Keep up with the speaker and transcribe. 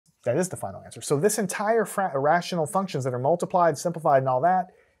That is the final answer. So this entire rational functions that are multiplied, simplified, and all that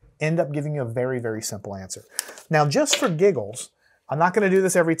end up giving you a very, very simple answer. Now, just for giggles, I'm not going to do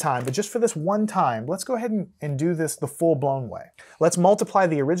this every time, but just for this one time, let's go ahead and do this the full-blown way. Let's multiply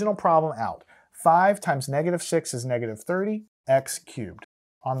the original problem out. 5 times negative 6 is negative 30, x cubed.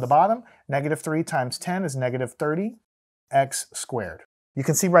 On the bottom, negative 3 times 10 is negative 30, x squared. You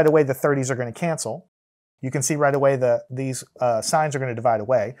can see right away the 30s are going to cancel. You can see right away these signs are going to divide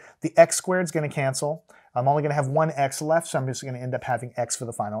away. The x squared is going to cancel. I'm only going to have one x left, so I'm just going to end up having x for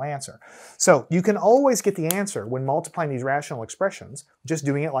the final answer. So you can always get the answer when multiplying these rational expressions, just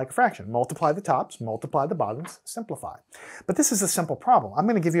doing it like a fraction. Multiply the tops, multiply the bottoms, simplify. But this is a simple problem. I'm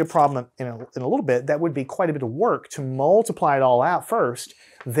going to give you a problem in a little bit that would be quite a bit of work to multiply it all out first,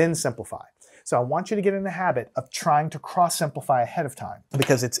 then simplify. So I want you to get in the habit of trying to cross-simplify ahead of time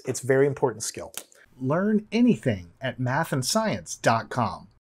because it's a very important skill. Learn anything at mathandscience.com.